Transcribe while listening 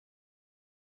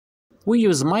We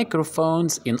use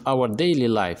microphones in our daily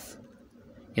life,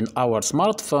 in our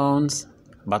smartphones,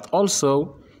 but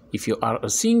also if you are a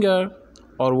singer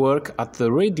or work at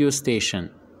the radio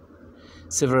station.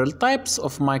 Several types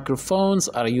of microphones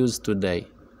are used today,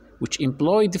 which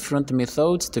employ different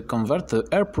methods to convert the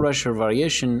air pressure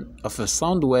variation of a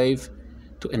sound wave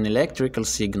to an electrical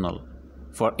signal.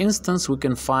 For instance, we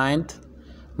can find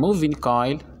moving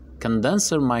coil,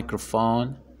 condenser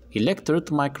microphone,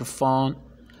 Electret microphone,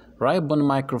 ribbon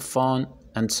microphone,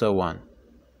 and so on.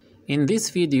 In this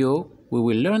video, we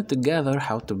will learn together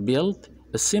how to build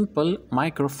a simple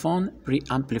microphone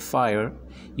preamplifier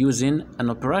using an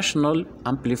operational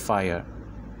amplifier.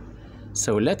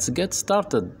 So let's get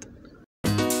started.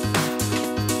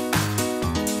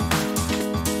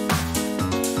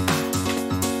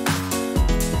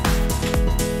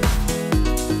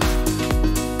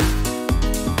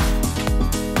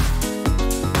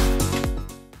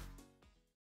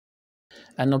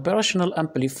 An operational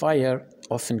amplifier,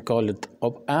 often called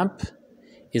OpAmp,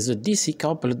 is a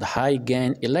DC-coupled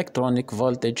high-gain electronic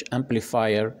voltage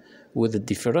amplifier with a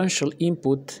differential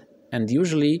input and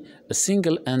usually a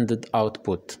single-ended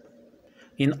output.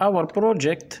 In our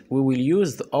project, we will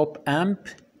use the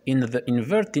OpAmp in the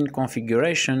inverting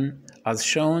configuration as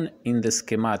shown in the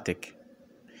schematic.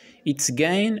 Its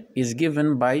gain is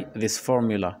given by this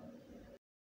formula.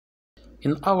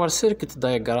 In our circuit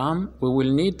diagram, we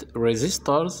will need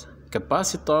resistors,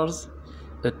 capacitors,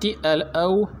 a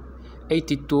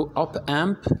TL082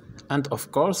 OpAmp, and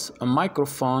of course a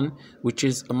microphone, which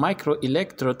is a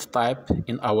micro-electrode type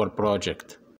in our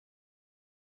project.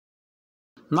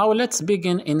 Now let's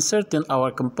begin inserting our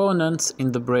components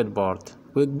in the breadboard.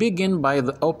 We'll begin by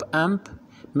the OpAmp.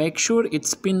 Make sure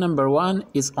its pin number 1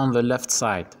 is on the left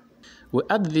side. We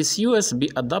add this USB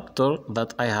adapter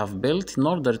that I have built in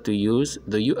order to use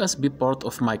the USB port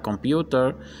of my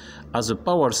computer as a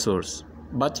power source,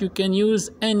 but you can use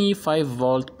any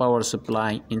 5-volt power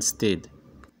supply instead.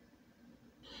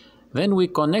 Then we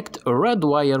connect a red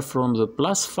wire from the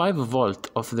plus 5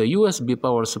 volt of the USB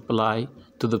power supply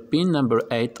to the pin number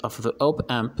 8 of the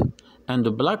OpAmp and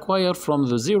a black wire from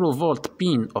the 0 volt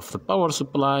pin of the power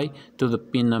supply to the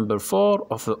pin number 4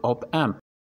 of the OpAmp.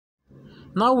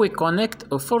 Now we connect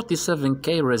a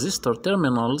 47K resistor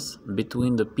terminals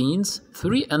between the pins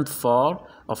 3 and 4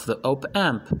 of the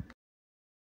OpAmp.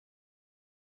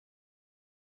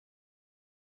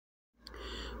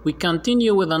 We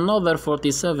continue with another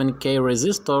 47K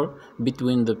resistor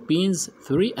between the pins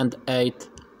 3 and 8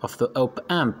 of the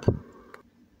OpAmp.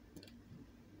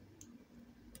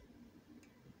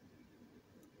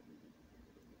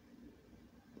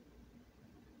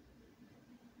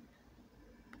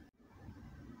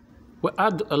 We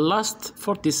add a last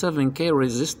 47K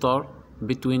resistor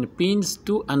between pins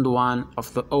 2 and 1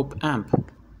 of the OpAmp.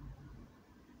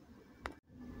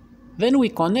 Then we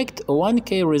connect a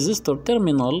 1K resistor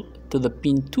terminal to the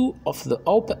pin 2 of the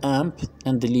OpAmp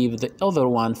and leave the other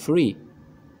one free.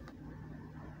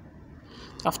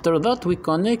 After that, we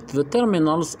connect the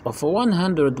terminals of a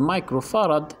 100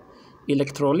 microfarad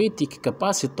electrolytic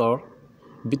capacitor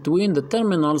between the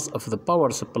terminals of the power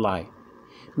supply.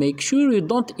 Make sure you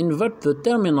don't invert the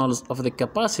terminals of the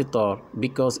capacitor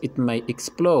because it may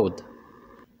explode.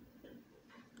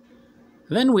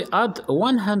 Then we add a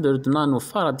 100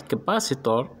 nanofarad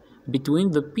capacitor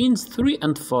between the pins 3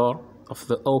 and 4 of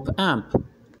the OpAmp.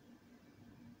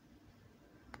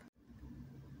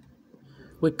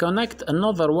 We connect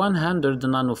another 100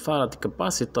 nanofarad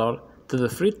capacitor to the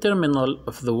free terminal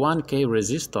of the 1K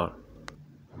resistor.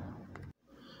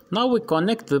 Now we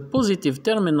connect the positive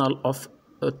terminal of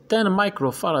a 10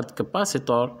 microfarad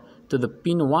capacitor to the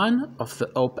pin 1 of the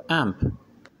OpAmp.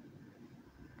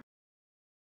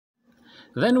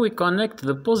 Then we connect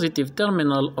the positive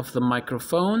terminal of the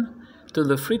microphone to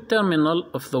the free terminal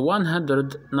of the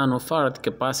 100 nanofarad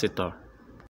capacitor.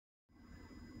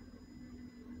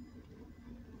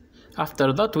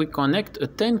 After that, we connect a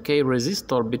 10K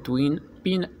resistor between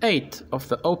pin 8 of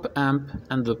the OpAmp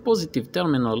and the positive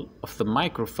terminal of the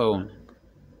microphone.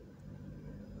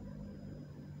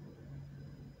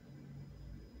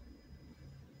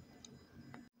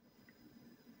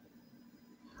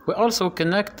 We also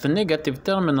connect the negative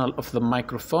terminal of the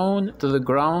microphone to the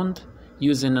ground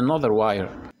using another wire.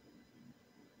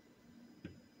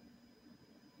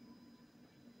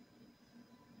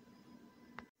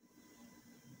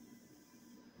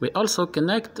 We also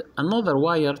connect another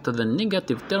wire to the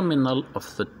negative terminal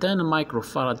of the 10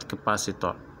 microfarad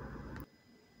capacitor.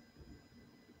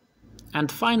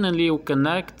 And finally we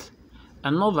connect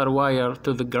another wire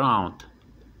to the ground.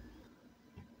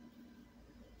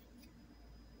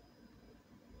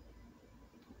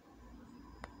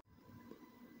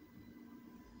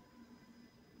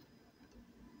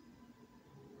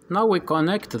 Now we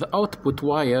connect the output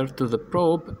wire to the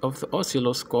probe of the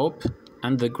oscilloscope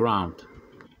and the ground.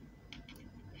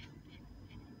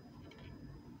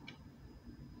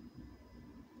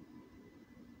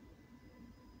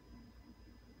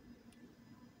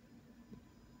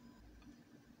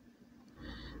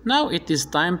 Now it is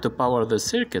time to power the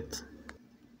circuit.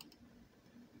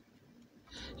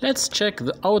 Let's check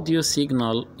the audio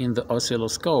signal in the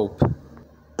oscilloscope.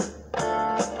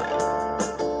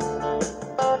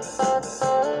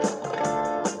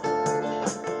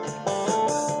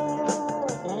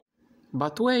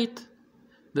 But wait,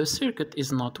 the circuit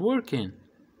is not working.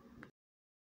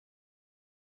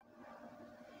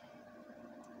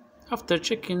 After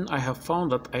checking, I have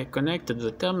found that I connected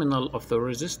the terminal of the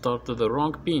resistor to the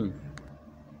wrong pin.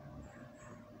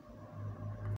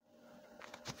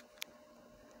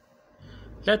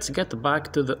 Let's get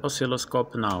back to the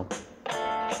oscilloscope now.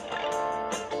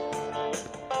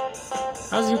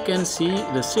 As you can see,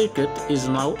 the circuit is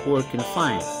now working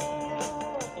fine.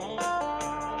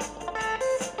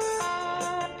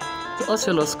 The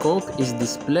oscilloscope is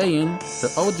displaying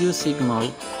the audio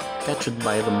signal captured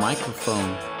by the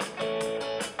microphone.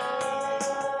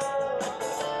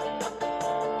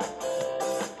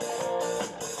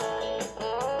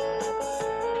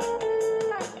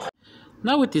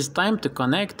 Now it is time to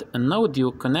connect an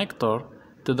audio connector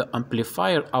to the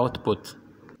amplifier output.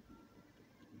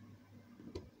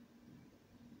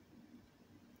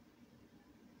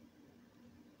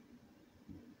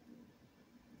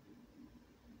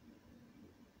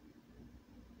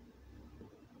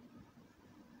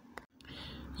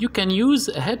 You can use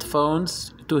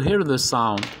headphones to hear the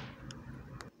sound.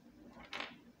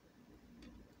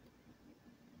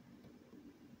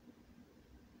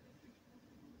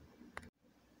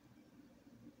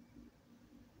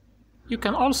 You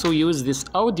can also use this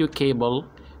audio cable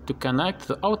to connect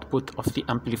the output of the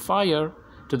amplifier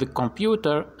to the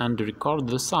computer and record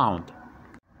the sound.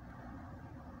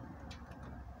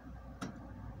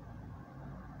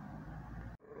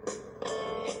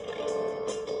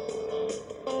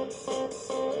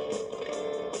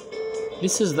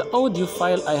 This is the audio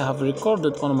file I have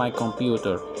recorded on my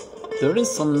computer. There is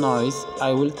some noise.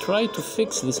 I will try to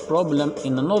fix this problem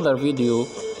in another video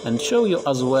and show you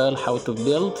as well how to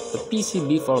build a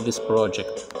PCB for this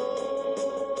project.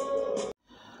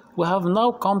 We have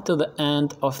now come to the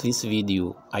end of this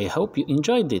video. I hope you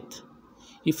enjoyed it.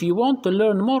 If you want to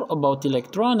learn more about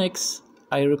electronics,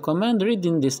 I recommend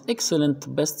reading this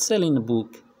excellent best-selling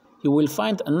book. You will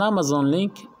find an Amazon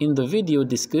link in the video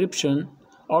description,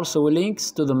 also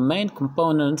links to the main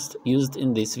components used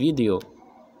in this video.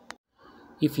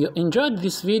 If you enjoyed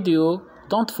this video,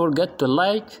 don't forget to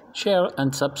like, share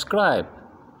and subscribe.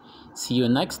 See you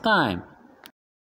next time.